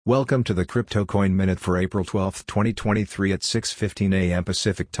Welcome to the Crypto Coin Minute for April 12, 2023 at 6:15 a.m.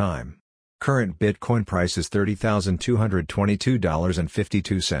 Pacific Time. Current Bitcoin price is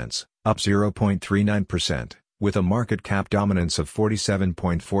 $30,222.52, up 0.39%, with a market cap dominance of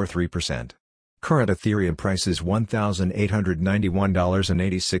 47.43%. Current Ethereum price is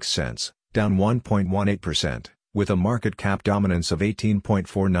 $1,891.86, down 1.18%, with a market cap dominance of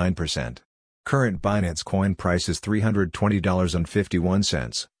 18.49%. Current Binance Coin price is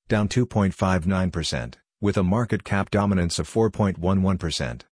 $320.51, down 2.59%, with a market cap dominance of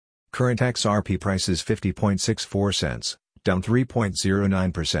 4.11%. Current XRP price is 50.64 cents, down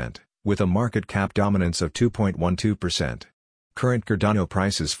 3.09%, with a market cap dominance of 2.12%. Current Cardano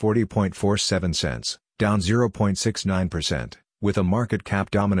price is 40.47 cents, down 0.69%, with a market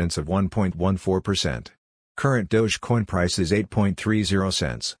cap dominance of 1.14%. Current Dogecoin price is 8.30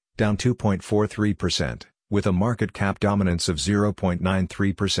 cents, down 2.43%, with a market cap dominance of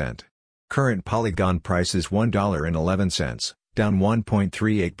 0.93%. Current Polygon price is $1.11, down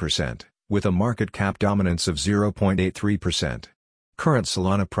 1.38%, with a market cap dominance of 0.83%. Current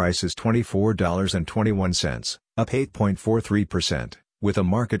Solana price is $24.21, up 8.43%, with a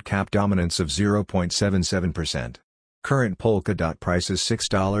market cap dominance of 0.77%. Current Polkadot price is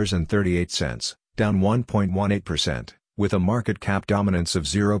 $6.38, down 1.18%, with a market cap dominance of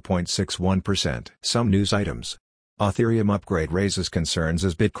 0.61%. Some news items. Ethereum upgrade raises concerns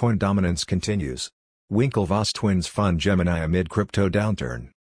as Bitcoin dominance continues. Winklevoss twins fund Gemini amid crypto downturn.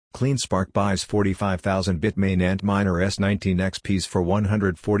 CleanSpark buys 45,000 Bitmain Antminer S19 XPs for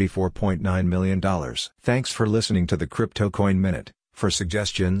 $144.9 million. Thanks for listening to the Crypto Coin Minute. For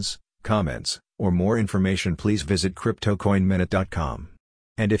suggestions, comments, or more information, please visit CryptoCoinMinute.com.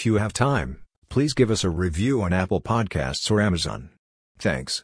 And if you have time, please give us a review on Apple Podcasts or Amazon. Thanks.